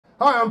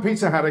Hi, I'm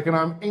Peter Haddock and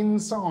I'm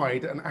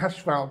inside an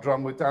asphalt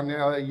drum with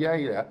Daniele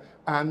Yehia,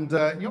 and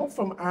you're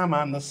from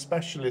Ammann, the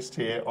specialist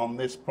here on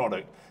this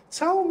product.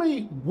 Tell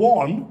me,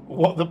 one,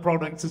 what the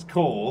product is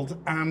called,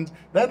 and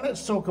then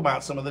let's talk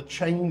about some of the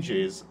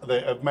changes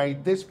that have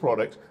made this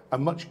product a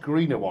much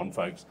greener one,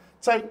 folks.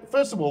 So,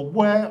 first of all,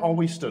 where are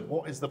we stood?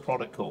 What is the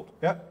product called?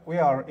 Yeah, we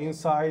are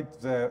inside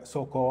the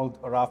so-called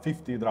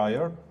RAH50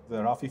 dryer. The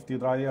RAH50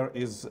 dryer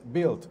is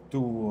built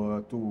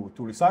to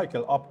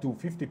recycle up to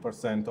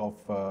 50% of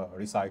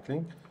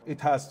recycling.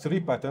 It has 3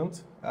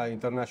 patents,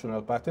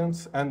 international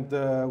patents, and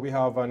we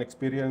have an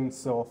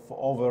experience of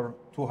over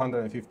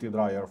 250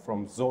 dryer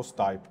from those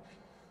type.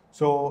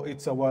 So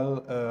it's a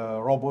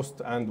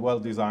robust and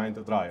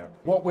well-designed dryer.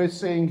 What we're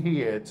seeing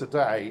here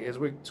today is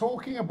we're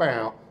talking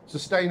about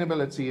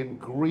sustainability and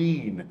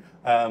green,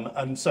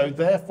 and so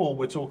therefore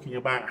we're talking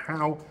about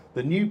how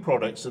the new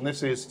products, and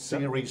this is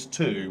Series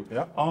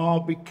 2,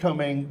 are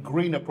becoming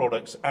greener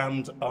products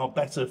and are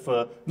better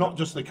for not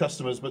just the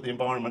customers but the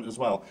environment as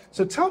well.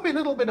 So tell me a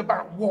little bit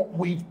about what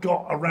we've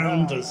got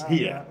around us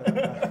here.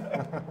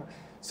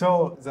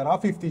 So the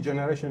RAH50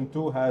 Generation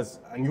 2 has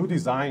a new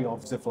design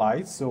of the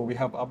flights. So we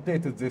have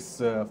updated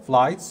this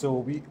flight. So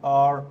we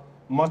are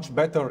much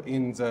better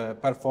in the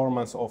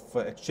performance of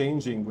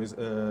exchanging with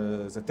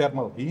the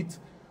thermal heat.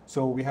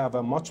 So we have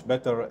a much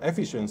better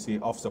efficiency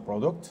of the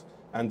product.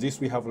 And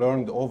this we have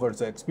learned over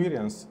the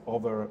experience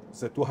over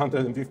the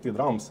 250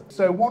 drums.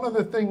 So one of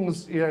the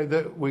things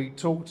that we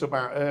talked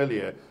about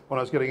earlier when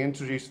I was getting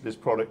introduced to this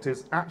product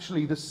is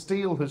actually the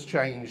steel has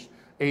changed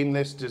in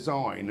this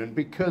design, and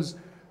because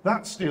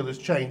that steel has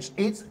changed,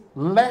 it's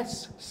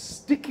less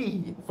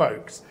sticky,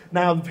 folks.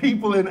 Now, the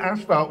people in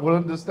asphalt will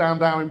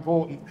understand how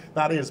important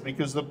that is,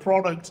 because the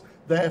product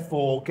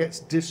therefore gets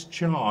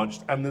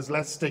discharged and there's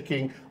less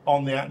sticking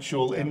on the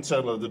actual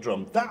internal of the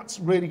drum. That's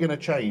really going to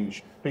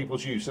change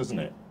people's use, isn't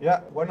it?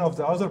 Yeah, one of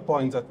the other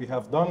points that we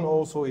have done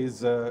also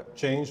is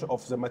change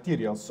of the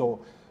materials.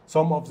 So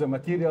some of the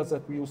materials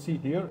that you see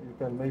here, you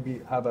can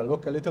maybe have a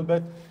look a little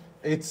bit.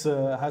 It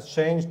has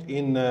changed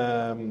in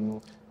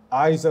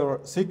either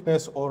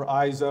thickness or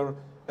either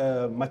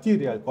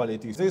material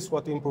quality. This is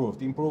what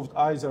improved. Improved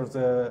either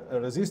the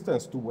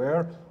resistance to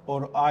wear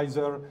or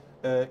either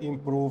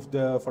improved,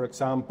 for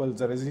example,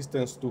 the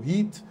resistance to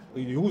heat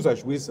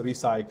usage with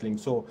recycling.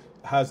 So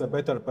has a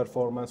better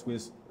performance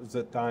with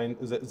the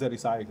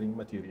recycling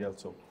material.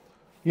 So.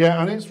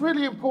 Yeah, and it's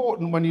really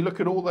important when you look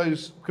at all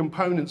those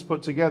components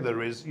put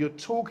together is you're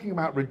talking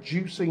about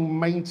reducing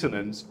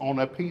maintenance on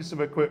a piece of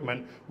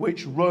equipment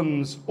which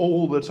runs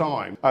all the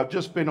time. I've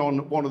just been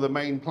on one of the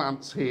main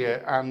plants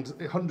here, and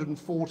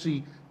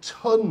 140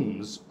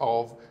 tons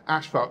of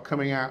asphalt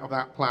coming out of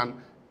that plant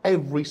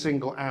every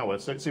single hour.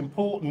 So it's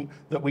important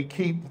that we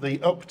keep the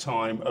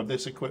uptime of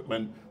this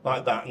equipment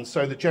like that. And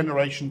so the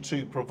Generation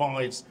 2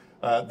 provides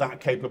that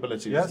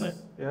capability, doesn't it?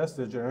 Yes,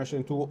 the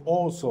Generation 2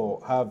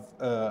 also have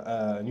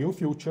a new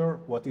feature,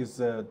 what is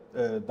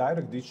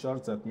direct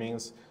discharge. That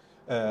means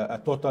a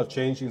total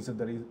change in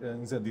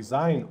the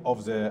design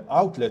of the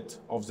outlet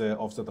of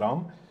the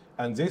drum.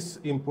 And this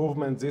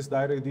improvement, this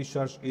direct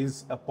discharge,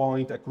 is a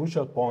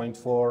crucial point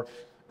for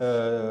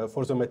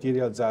the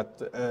materials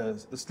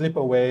that slip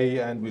away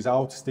and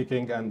without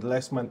sticking, and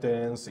less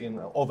maintenance in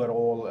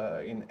overall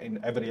in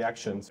every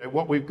action. So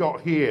what we've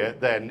got here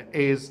then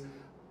is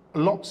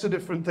lots of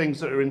different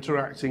things that are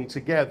interacting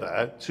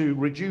together to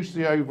reduce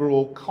the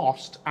overall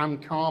cost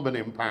and carbon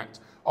impact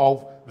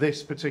of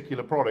this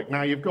particular product.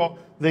 Now you've got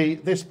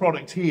this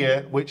product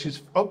here, which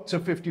is up to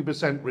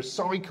 50%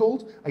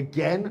 recycled.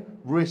 Again,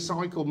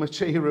 recycled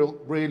material,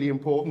 really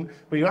important,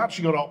 but you've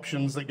actually got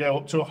options that go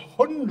up to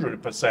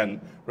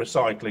 100%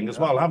 recycling as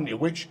well, haven't you?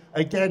 Which,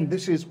 again,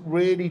 this is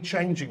really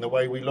changing the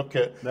way we look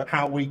at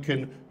how we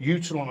can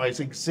utilize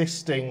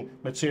existing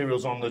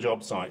materials on the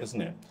job site,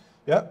 isn't it?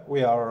 Yeah,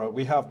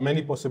 we have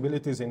many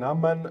possibilities in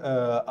Ammann.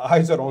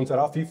 Either on the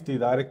RAH50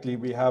 directly,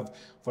 we have,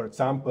 for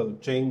example,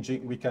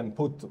 we can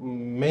put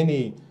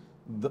many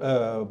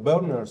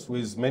burners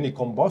with many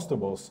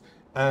combustibles,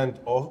 and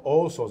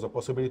also the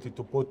possibility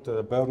to put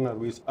a burner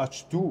with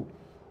H2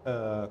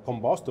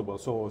 combustible.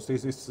 So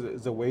this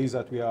is the way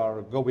that we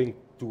are going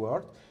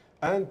toward.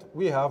 And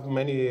we have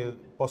many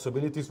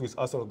possibilities with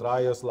other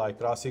dryers like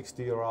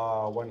RAH60,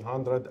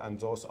 RAH100, and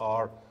those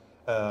are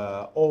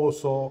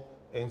also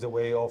in the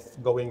way of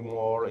going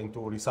more into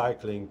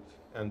recycling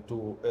and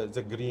to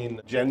the green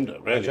agenda,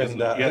 really.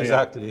 Yeah,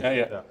 exactly.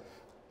 Yeah.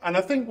 And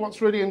I think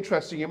what's really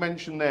interesting, you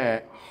mentioned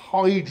there,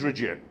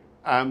 hydrogen.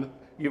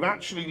 You've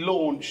actually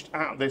launched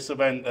at this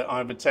event that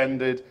I've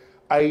attended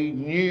a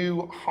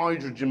new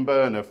hydrogen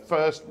burner,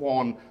 first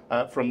one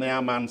from the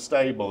Ammann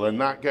stable, and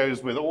that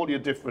goes with all your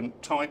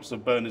different types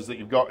of burners that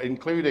you've got,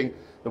 including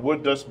the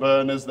wood dust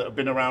burners that have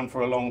been around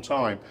for a long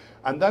time.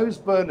 And those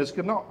burners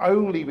can not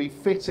only be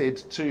fitted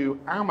to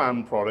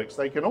Ammann products,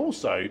 they can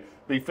also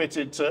be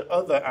fitted to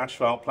other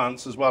asphalt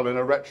plants as well in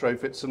a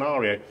retrofit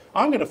scenario.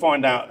 I'm going to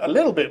find out a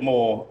little bit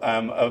more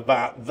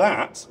about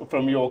that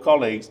from your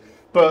colleagues.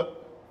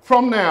 But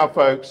from now,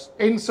 folks,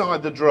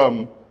 inside the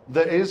drum,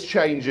 that is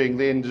changing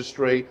the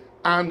industry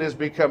and is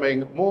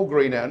becoming more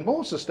greener and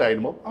more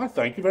sustainable, I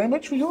thank you very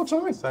much for your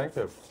time. Thank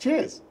you.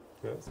 Cheers.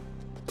 Yes.